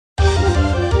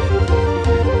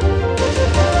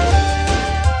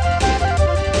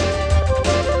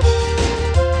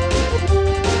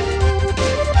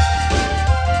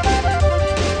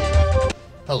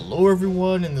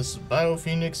everyone, and this is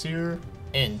BioPhoenix here,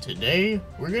 and today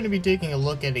we're going to be taking a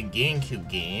look at a Gamecube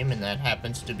game, and that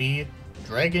happens to be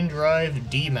Dragon Drive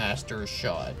D-Master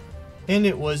Shot. And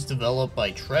it was developed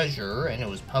by Treasure, and it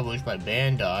was published by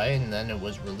Bandai, and then it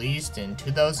was released in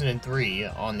 2003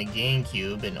 on the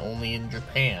Gamecube and only in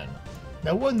Japan.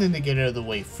 Now, one thing to get out of the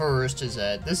way first is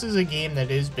that this is a game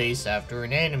that is based after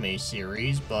an anime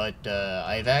series, but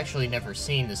I've actually never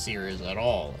seen the series at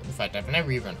all. In fact, I've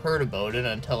never even heard about it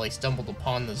until I stumbled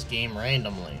upon this game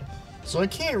randomly. So I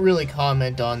can't really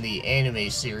comment on the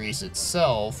anime series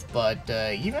itself, but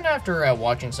even after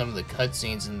watching some of the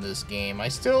cutscenes in this game, I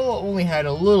still only had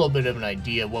a little bit of an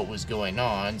idea what was going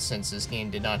on, since this game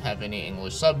did not have any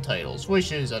English subtitles,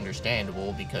 which is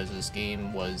understandable because this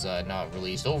game was not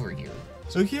released over here.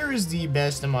 So here is the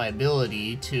best of my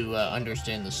ability to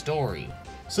understand the story.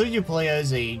 So you play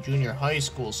as a junior high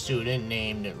school student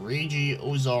named Reiji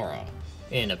Ozara,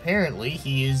 and apparently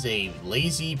he is a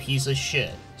lazy piece of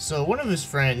shit. So one of his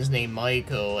friends named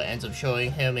Maiko ends up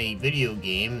showing him a video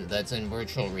game that's in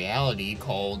virtual reality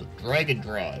called Dragon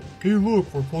Drive. Hey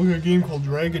look, we're playing a game called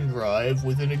Dragon Drive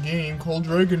within a game called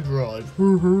Dragon Drive,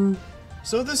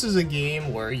 So this is a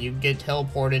game where you get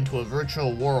teleported into a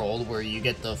virtual world where you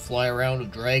get to fly around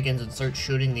with dragons and start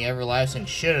shooting the everlasting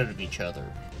shit out of each other.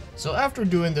 So after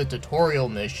doing the tutorial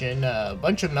mission, a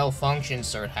bunch of malfunctions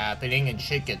start happening and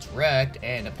shit gets wrecked,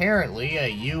 and apparently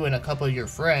you and a couple of your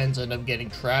friends end up getting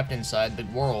trapped inside the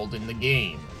world in the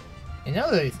game. And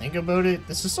now that I think about it,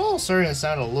 this is all starting to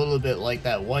sound a little bit like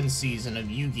that one season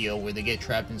of Yu-Gi-Oh! Where they get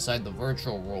trapped inside the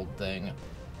virtual world thing.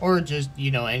 Or just,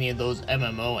 you know, any of those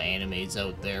MMO animes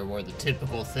out there where the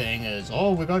typical thing is,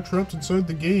 oh, we got trapped inside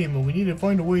the game and we need to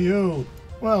find a way out.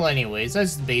 Well, anyways,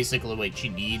 that's basically what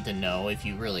you need to know if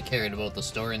you really cared about the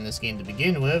story in this game to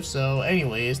begin with. So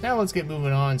anyways, now let's get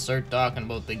moving on and start talking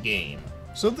about the game.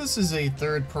 So this is a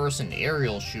third-person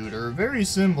aerial shooter, very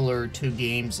similar to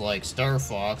games like Star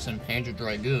Fox and Panzer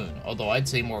Dragoon. Although I'd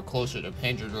say more closer to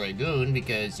Panzer Dragoon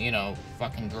because, you know,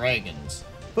 fucking dragons.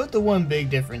 But the one big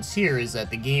difference here is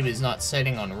that the game is not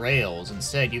setting on rails.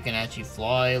 Instead, you can actually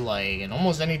fly like in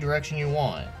almost any direction you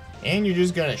want. And you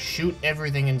just gotta shoot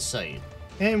everything in sight.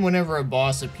 And whenever a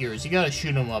boss appears, you gotta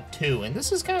shoot him up too. And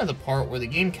this is kind of the part where the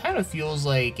game kind of feels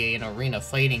like an arena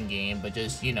fighting game, but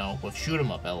just, you know, with shoot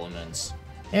 'em up elements.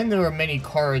 And there are many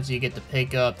cards you get to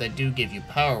pick up that do give you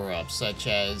power-ups, such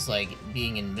as like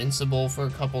being invincible for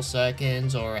a couple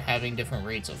seconds, or having different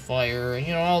rates of fire,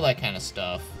 you know, all that kind of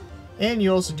stuff. And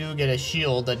you also do get a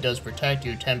shield that does protect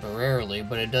you temporarily,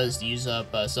 but it does use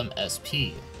up some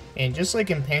SP. And just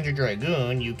like in Panzer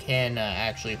Dragoon, you can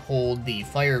actually hold the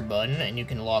fire button and you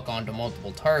can lock onto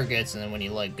multiple targets, and then when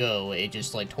you let go, it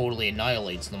just like totally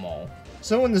annihilates them all.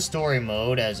 So in the story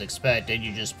mode, as expected,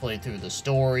 you just play through the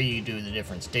story, you do the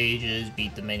different stages,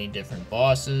 beat the many different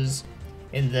bosses.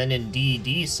 And then in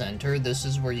DD Center, this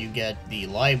is where you get the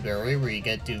library, where you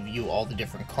get to view all the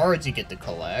different cards you get to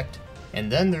collect. And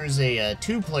then there's a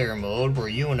two-player mode where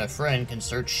you and a friend can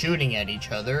start shooting at each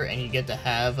other, and you get to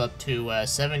have up to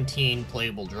 17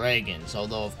 playable dragons,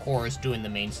 although of course doing the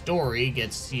main story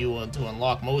gets you to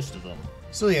unlock most of them.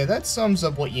 So yeah, that sums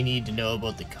up what you need to know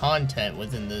about the content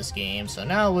within this game, so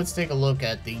now let's take a look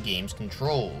at the game's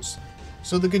controls.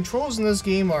 So the controls in this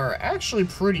game are actually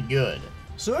pretty good.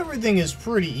 So everything is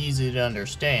pretty easy to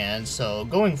understand, so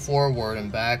going forward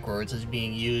and backwards is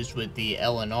being used with the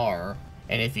L and R.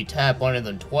 And if you tap one of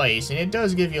them twice, and it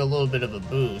does give you a little bit of a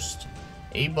boost.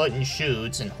 A button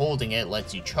shoots, and holding it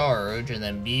lets you charge, and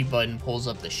then B button pulls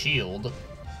up the shield.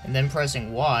 And then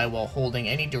pressing Y while holding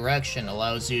any direction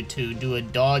allows you to do a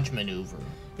dodge maneuver.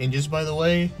 And just by the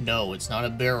way, no, it's not a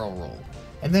barrel roll.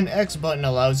 And then X button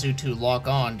allows you to lock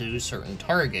on to certain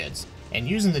targets, and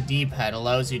using the D-pad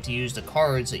allows you to use the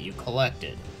cards that you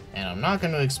collected. And I'm not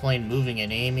going to explain moving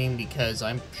and aiming because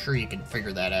I'm sure you can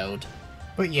figure that out.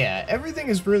 But yeah, everything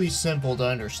is really simple to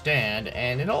understand,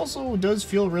 and it also does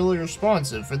feel really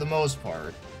responsive for the most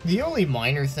part. The only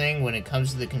minor thing when it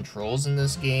comes to the controls in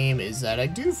this game is that I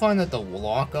do find that the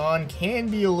lock-on can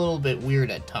be a little bit weird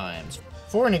at times.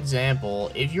 For an example,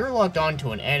 if you're locked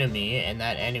onto an enemy, and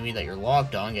that enemy that you're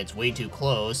locked on gets way too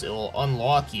close, it will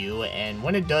unlock you, and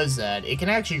when it does that, it can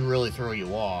actually really throw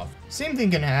you off. Same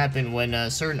thing can happen when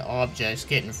certain objects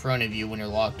get in front of you when you're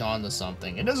locked onto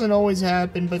something. It doesn't always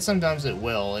happen, but sometimes it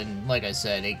will, and like I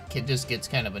said, it just gets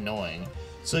kind of annoying.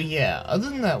 So yeah, other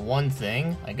than that one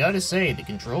thing, I gotta say, the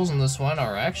controls in this one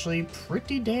are actually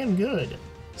pretty damn good.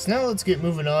 So now let's get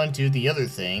moving on to the other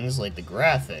things, like the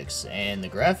graphics, and the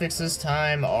graphics this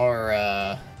time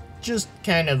are, just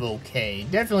kind of okay.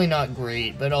 Definitely not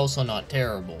great, but also not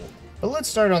terrible. But let's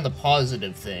start on the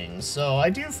positive things. So I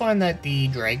do find that the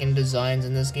dragon designs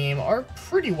in this game are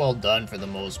pretty well done for the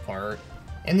most part.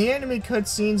 And the anime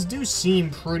cutscenes do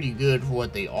seem pretty good for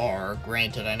what they are.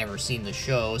 Granted, I never seen the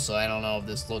show, so I don't know if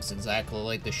this looks exactly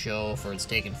like the show or it's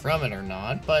taken from it or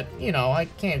not, but, you know, I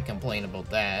can't complain about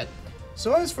that.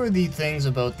 So as for the things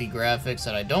about the graphics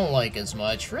that I don't like as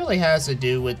much, really has to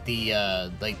do with the,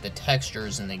 like, the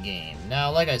textures in the game.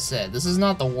 Now, like I said, this is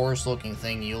not the worst looking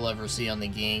thing you'll ever see on the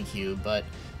Gamecube, but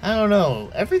I don't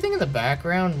know, everything in the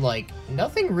background, like,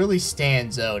 nothing really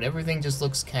stands out. Everything just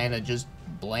looks kinda just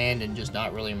bland and just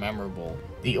not really memorable.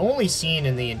 The only scene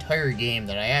in the entire game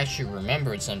that I actually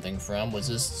remembered something from was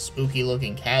this spooky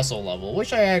looking castle level,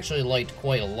 which I actually liked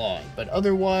quite a lot, but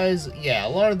otherwise, yeah, a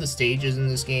lot of the stages in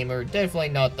this game are definitely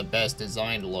not the best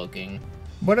designed looking.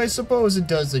 But I suppose it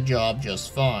does the job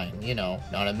just fine, you know,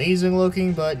 not amazing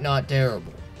looking, but not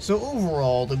terrible. So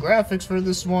overall, the graphics for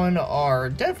this one are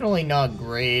definitely not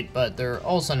great, but they're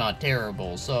also not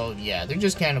terrible, so yeah, they're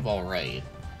just kind of alright.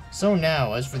 So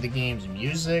now, as for the game's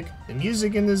music, the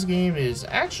music in this game is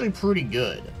actually pretty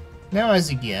good. Now as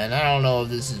again, I don't know if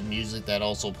this is music that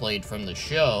also played from the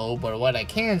show, but what I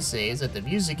can say is that the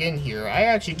music in here, I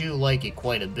actually do like it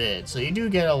quite a bit. So you do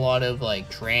get a lot of like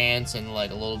trance and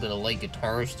like a little bit of light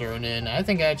guitars thrown in. I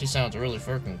think it actually sounds really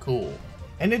freaking cool.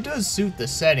 And it does suit the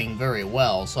setting very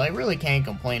well, so I really can't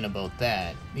complain about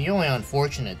that. The only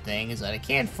unfortunate thing is that I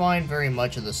can't find very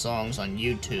much of the songs on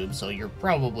YouTube, so you're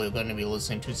probably going to be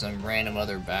listening to some random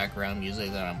other background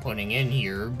music that I'm putting in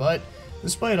here, but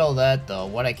despite all that though,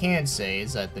 what I can say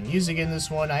is that the music in this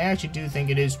one, I actually do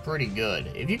think it is pretty good.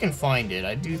 If you can find it,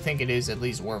 I do think it is at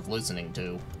least worth listening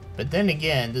to. But then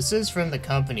again, this is from the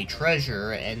company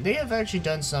Treasure, and they have actually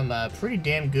done some pretty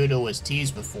damn good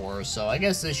OSTs before, so I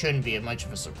guess this shouldn't be much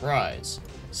of a surprise.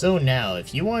 So now,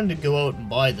 if you wanted to go out and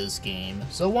buy this game,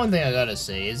 so one thing I gotta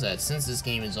say is that since this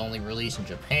game is only released in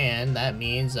Japan, that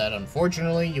means that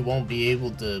unfortunately you won't be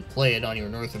able to play it on your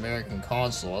North American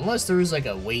console, unless there is like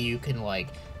a way you can like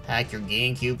hack your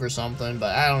Gamecube or something,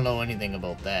 but I don't know anything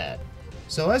about that.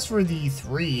 So as for the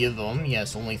three of them,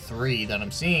 yes, only three that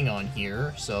I'm seeing on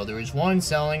here, so there is one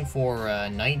selling for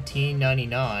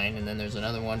 $19.99, and then there's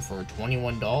another one for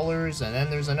 $21, and then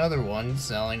there's another one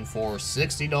selling for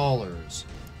 $60.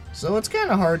 So it's kind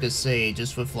of hard to say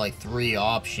just with like three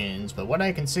options, but what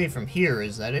I can say from here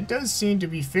is that it does seem to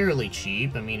be fairly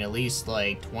cheap. I mean, at least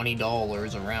like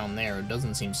 $20 around there. It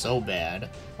doesn't seem so bad,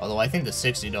 although I think the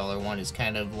 $60 one is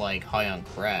kind of like high on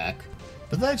crack.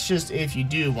 But that's just if you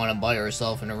do want to buy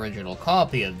yourself an original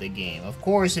copy of the game. Of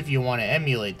course, if you want to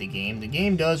emulate the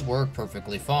game does work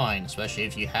perfectly fine, especially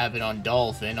if you have it on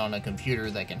Dolphin on a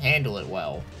computer that can handle it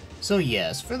well. So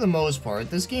yes, for the most part,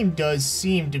 this game does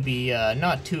seem to be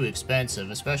not too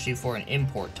expensive, especially for an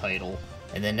import title.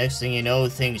 And then next thing you know,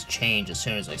 things change as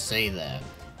soon as I say that.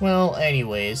 Well,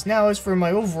 anyways, now as for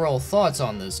my overall thoughts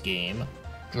on this game,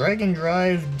 Dragon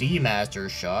Drive D-Master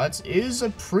Shots is a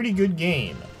pretty good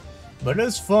game. But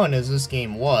as fun as this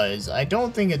game was, I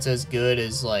don't think it's as good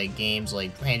as like games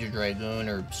like Panzer Dragoon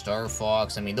or Star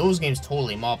Fox. I mean, those games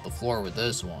totally mop the floor with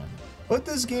this one. But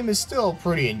this game is still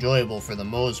pretty enjoyable for the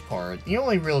most part. The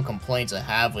only real complaints I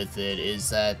have with it is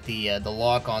that the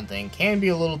lock-on thing can be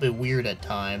a little bit weird at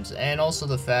times, and also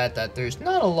the fact that there's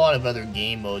not a lot of other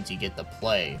game modes you get to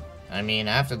play. I mean,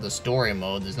 after the story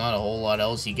mode, there's not a whole lot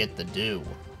else you get to do.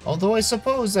 Although I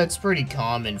suppose that's pretty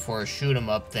common for a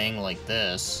shoot-'em-up thing like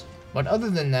this. But other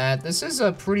than that, this is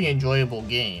a pretty enjoyable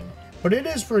game. But it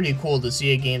is pretty cool to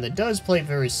see a game that does play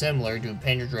very similar to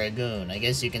Panzer Dragoon. I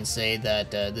guess you can say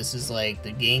that this is like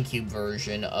the Gamecube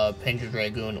version of Panzer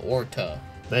Dragoon Orta.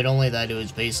 But only that it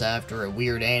was based after a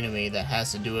weird anime that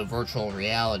has to do with virtual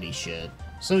reality shit.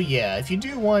 So yeah, if you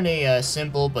do want a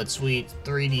simple but sweet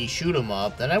 3D shoot 'em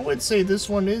up, then I would say this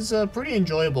one is a pretty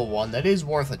enjoyable one that is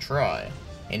worth a try.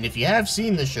 And if you have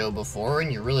seen the show before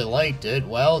and you really liked it,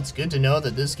 well, it's good to know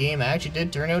that this game actually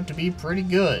did turn out to be pretty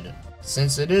good.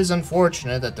 Since it is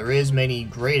unfortunate that there is many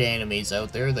great animes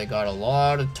out there that got a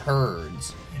lot of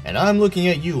turds. And I'm looking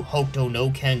at you, Hokuto no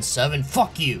Ken 7,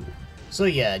 fuck you! So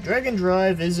yeah, Dragon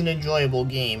Drive is an enjoyable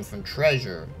game from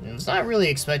Treasure. I was not really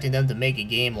expecting them to make a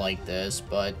game like this,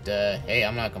 but hey,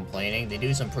 I'm not complaining, they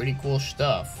do some pretty cool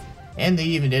stuff. And they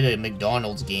even did a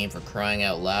McDonald's game for crying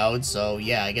out loud, so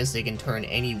yeah, I guess they can turn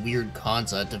any weird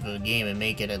concept of a game and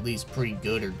make it at least pretty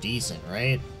good or decent,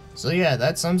 right? So yeah,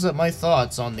 that sums up my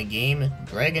thoughts on the game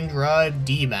Dragon Drive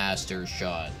D-Master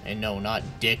Shot. And no, not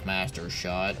Dick Master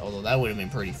Shot, although that would have been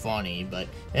pretty funny, but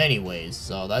anyways,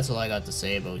 so that's all I got to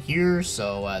say about here,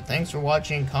 so thanks for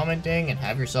watching, commenting, and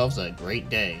have yourselves a great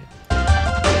day.